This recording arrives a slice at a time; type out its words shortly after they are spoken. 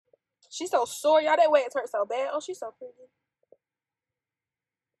She's so sore, y'all. That wax hurt so bad. Oh, she's so pretty.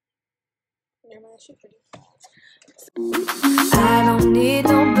 Never mind, she's pretty. I don't need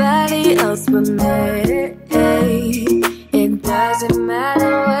nobody else but me. It doesn't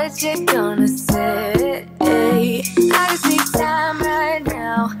matter what you're gonna say. I just need time right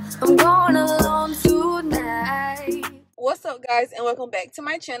now. I'm going alone tonight. What's up, guys, and welcome back to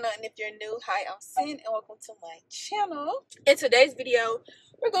my channel. And if you're new, hi, I'm Cinn, and welcome to my channel. In today's video,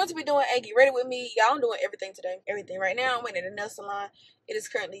 we're going to be doing a get ready with me. Y'all, I'm doing everything today. Everything right now. I'm waiting at the nail salon. It is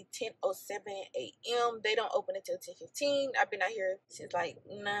currently 10:07 a.m. They don't open until 10:15. I've been out here since like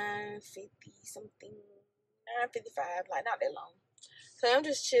 9:50 something, 9:55, like not that long. So I'm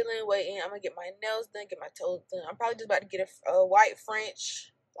just chilling, waiting. I'm gonna get my nails done, get my toes done. I'm probably just about to get a white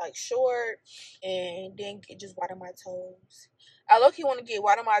French, like short, and then just white on my toes. I low-key want to get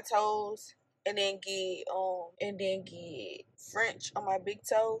white on my toes and then get French on my big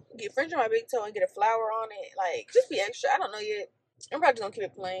toe. Get French on my big toe and get a flower on it. Like, just be extra. I don't know yet. I'm probably just gonna keep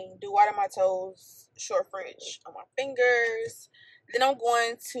it plain. Do white on my toes, short French on my fingers. Then I'm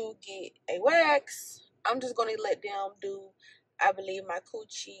going to get a wax. I'm just gonna let them do, I believe, my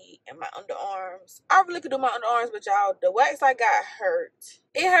coochie and my underarms. I really could do my underarms, but y'all, the wax I got hurt.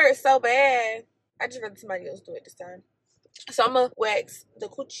 It hurt so bad. I just rather somebody else do it this time. So I'm gonna wax the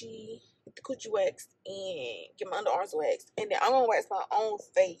coochie waxed and get my underarms waxed, and then I'm gonna wax my own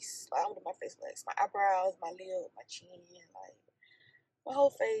face. Like, I'm gonna do my face wax, my eyebrows, my lip, my chin, like my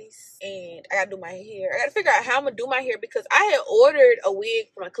whole face. And I gotta do my hair. I gotta figure out how I'm gonna do my hair because I had ordered a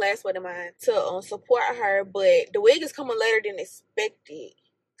wig for my classmate of mine to support her, but the wig is coming later than expected,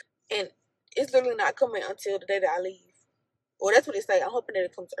 and it's literally not coming until the day that I leave. Well, that's what they say. I'm hoping that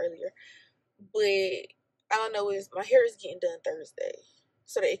it comes earlier, but I don't know. My hair is getting done Thursday,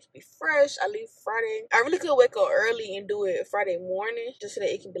 so that it can be fresh. I leave Friday. I really could wake up early and do it Friday morning, just so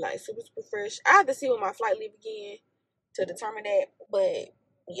that it can be like super fresh. I have to see when my flight leave again to determine that, but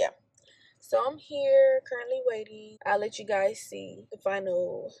yeah. So I'm here currently waiting. I'll let you guys see the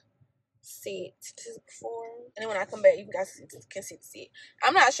final set form, and then when I come back, you guys can see the set.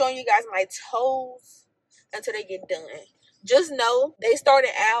 I'm not showing you guys my toes until they get done. Just know they started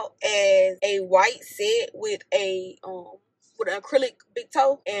out as a white set with an acrylic big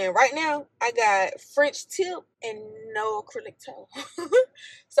toe, and right now I got French tip and no acrylic toe.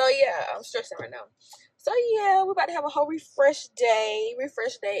 So yeah, I'm stressing right now. So yeah, we're about to have a whole refresh day,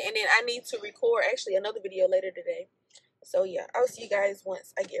 and then I need to record actually another video later today. So yeah, I'll see you guys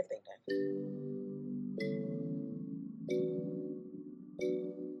once I get everything done.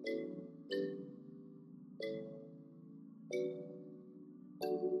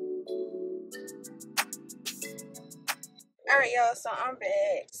 Alright, y'all, so I'm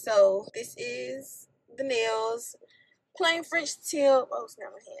back. So this is the nails, plain French tip. Oh,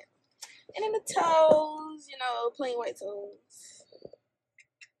 snap my hand. And then the toes, you know, plain white toes.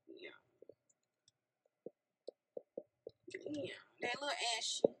 Yeah, that little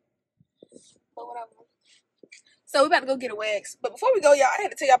ashy, but whatever. So we about to go get a wax. But before we go, y'all, I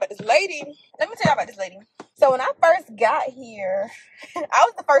had to tell y'all about this lady. Let me tell y'all about this lady. So when I first got here, I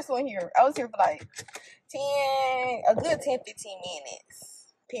was the first one here. I was here for like a good 10-15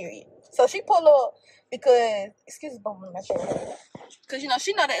 minutes, period. So she pulled up because, excuse me, bumping my shoulder. Because, you know,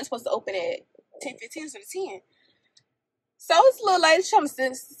 she know that it's supposed to open at 10:15 instead of 10. So it's a little late.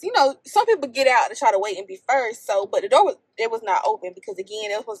 You know, some people get out to try to wait and be first. So, but the door was not open because,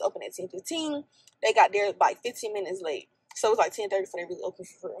 again, it was supposed to open at 10:15. They got there like 15 minutes late. So it was like 10:30 before they really opened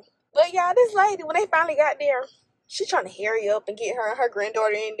for real. But y'all, this lady, when they finally got there, she trying to hurry up and get her and her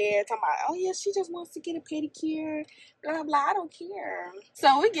granddaughter in there, talking about, oh yeah, she just wants to get a pedicure, blah blah blah. I don't care.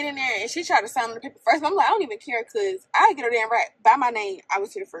 So we get in there and she tried to sign on the paper first. I'm like, I don't even care because I get her there and right by my name. I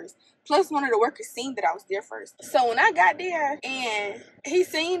was here first. Plus, one of the workers seen that I was there first. So when I got there and he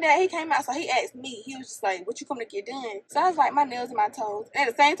seen that, he came out. So he asked me. He was just like, "What you come to get done?" So I was like, "My nails and my toes." And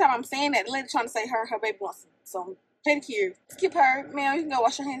at the same time, I'm saying that, the lady trying to say her baby wants some pedicure. Skip her, man. You can go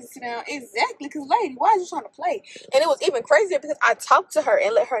wash your hands and sit down. Exactly, because lady, why are you trying to play? And it was even crazier because I talked to her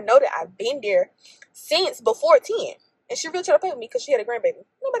and let her know that I've been there since before 10, and she really tried to play with me because she had a grandbaby.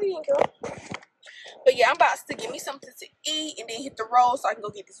 Nobody didn't care. But yeah, I'm about to get me something to eat and then hit the road so I can go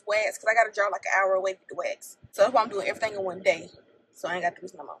get this wax because I got to drive like an hour away to get the wax. So that's why I'm doing everything in one day. So I ain't got to do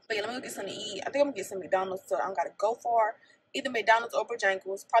this no more. But yeah, let me go get something to eat. I think I'm going to get some McDonald's so I don't got to go far. Either McDonald's or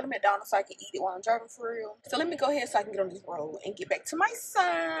Bojangles. Probably McDonald's so I can eat it while I'm driving for real. So let me go ahead so I can get on this road and get back to my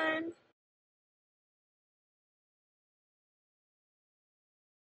son.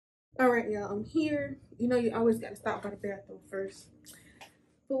 Alright, y'all. I'm here. You know you always got to stop by the bathroom first.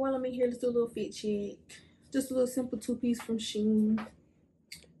 But while I'm in here, let's do a little fit check. Just a little simple 2-piece from SHEIN.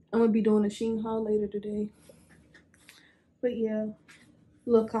 I'm gonna be doing a SHEIN haul later today. But yeah,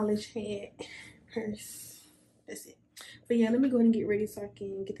 little college hat, purse. That's it. But yeah, let me go ahead and get ready so I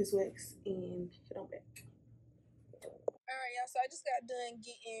can get this wax and head on back. Alright, y'all, so I just got done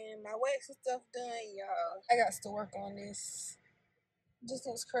getting my wax and stuff done, y'all. I got to work on this. This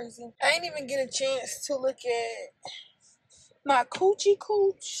looks crazy. I ain't even get a chance to look at my coochie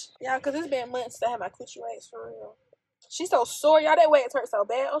cooch. Y'all, because it's been months since I had my coochie wax for real. She's so sore, y'all. That wax hurt so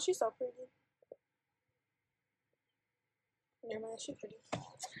bad. Oh, she's so pretty. Never mind, she's pretty.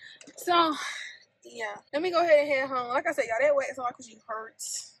 So, yeah. Let me go ahead and head home. Like I said, y'all, that wax on my coochie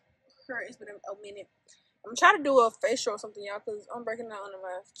hurts. It's been a minute. I'm trying to do a facial or something, y'all, because I'm breaking out under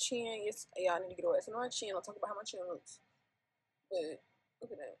my chin. Yes, y'all need to get away. So my chin, I'll talk about how my chin looks. But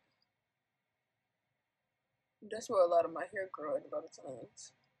look at that. That's where a lot of my hair grow at a lot of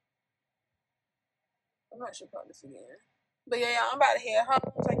times. I might should pop this again. But yeah, y'all, I'm about to head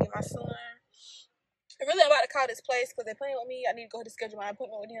home so I can get my son. I'm really about to call this place because they're playing with me. I need to go ahead and schedule my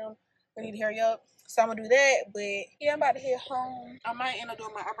appointment with him. I need to hurry up. So I'm going to do that. But yeah, I'm about to head home. I might end up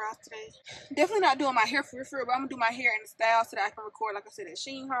doing my eyebrows today. Definitely not doing my hair for real, but I'm going to do my hair in the style so that I can record, like I said, at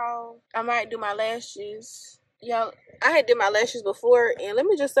SHEIN haul. I might do my lashes. Y'all, I had did my lashes before. And let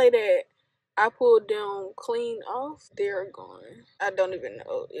me just say that I pulled them clean off. They're gone. I don't even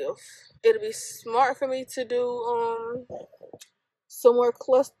know if it'll be smart for me to do some more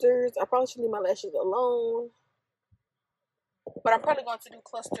clusters. I probably should leave my lashes alone. But I'm probably going to do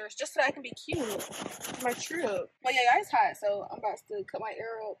clusters just so that I can be cute for my trip. But yeah, it's hot, so I'm about to cut my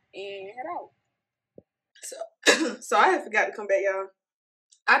hair up and head out. So I had forgot to come back, y'all.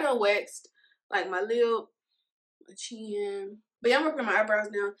 I done waxed like my lip, my chin. But yeah, I'm working on my eyebrows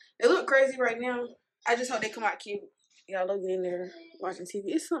now. They look crazy right now. I just hope they come out cute. Y'all look in there watching TV.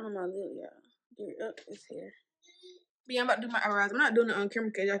 It's something on my lip, y'all. It's here. But yeah, I'm about to do my eyebrows. I'm not doing it on camera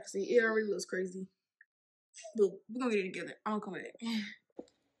because y'all can see it already looks crazy. But we're gonna get it together. I'm gonna come back.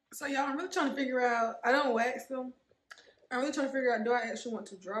 So y'all, I'm really trying to figure out. I don't wax them. I'm really trying to figure out, do I actually want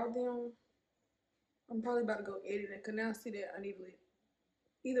to draw them? I'm probably about to go edit it because now see that I need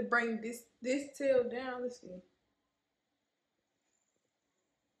to either bring this tail down. Let's see.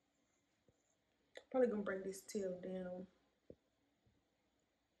 Probably gonna bring this tail down.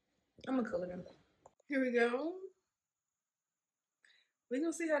 I'm gonna color them. Here we go. We're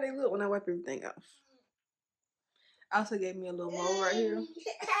gonna see how they look when I wipe everything off. Also gave me a little mole right here.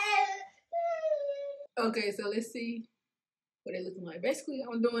 Okay, so let's see what they looking like. Basically,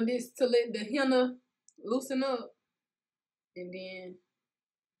 I'm doing this to let the henna loosen up. And then,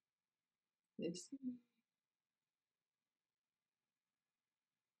 let's see.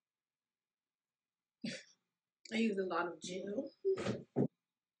 I use a lot of gel.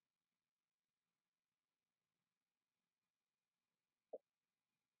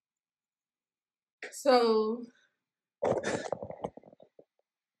 So,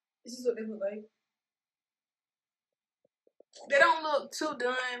 this is what they look like. They don't look too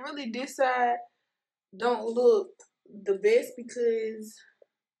done. Really, this side don't look the best because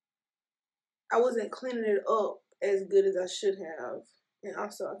I wasn't cleaning it up as good as I should have. And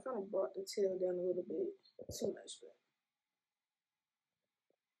also, I kind of brought the tail down a little bit too much.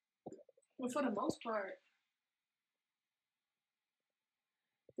 But for the most part,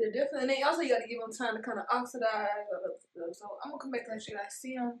 they're definitely, and then also you got to give them time to kind of oxidize. So I'm going to come back and let you guys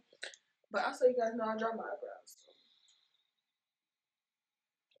see them. But also, you guys know I draw my eyebrows.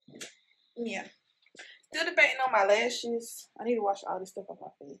 Yeah. Still debating on my lashes. I need to wash all this stuff off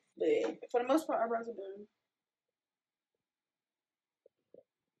my face. But for the most part, eyebrows are done.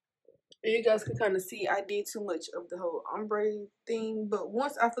 And you guys can kind of see I did too much of the whole ombre thing. But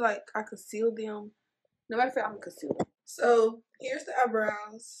once I feel like I conceal them, no matter if I'm gonna conceal them. So here's the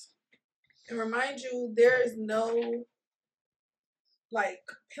eyebrows. And remind you, there is no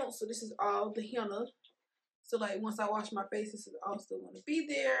like pencil. This is all the henna. So like once I wash my face, this is all still gonna be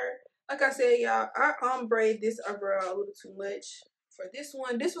there. Like I said, y'all, I ombre this eyebrow a little too much for this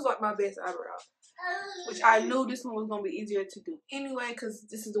one. This was like my best eyebrow, which I knew this one was gonna be easier to do anyway, because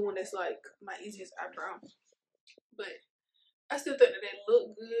this is the one that's like my easiest eyebrow. But I still think that they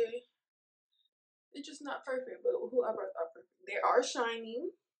look good. They're just not perfect, but who eyebrows are perfect? They are shiny.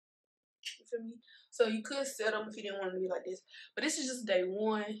 You feel me? So you could set them if you didn't want them to be like this. But this is just day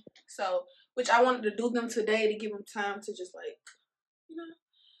one. So, which I wanted to do them today to give them time to just like, you know.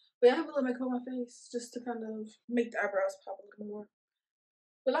 But I have a little makeup on my face just to kind of make the eyebrows pop a little more.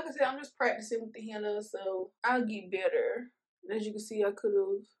 But like I said, I'm just practicing with the henna, so I'll get better. And as you can see, I could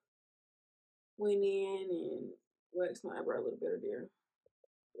have went in and waxed my eyebrow a little better there.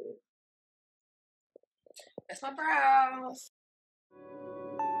 But that's my brows.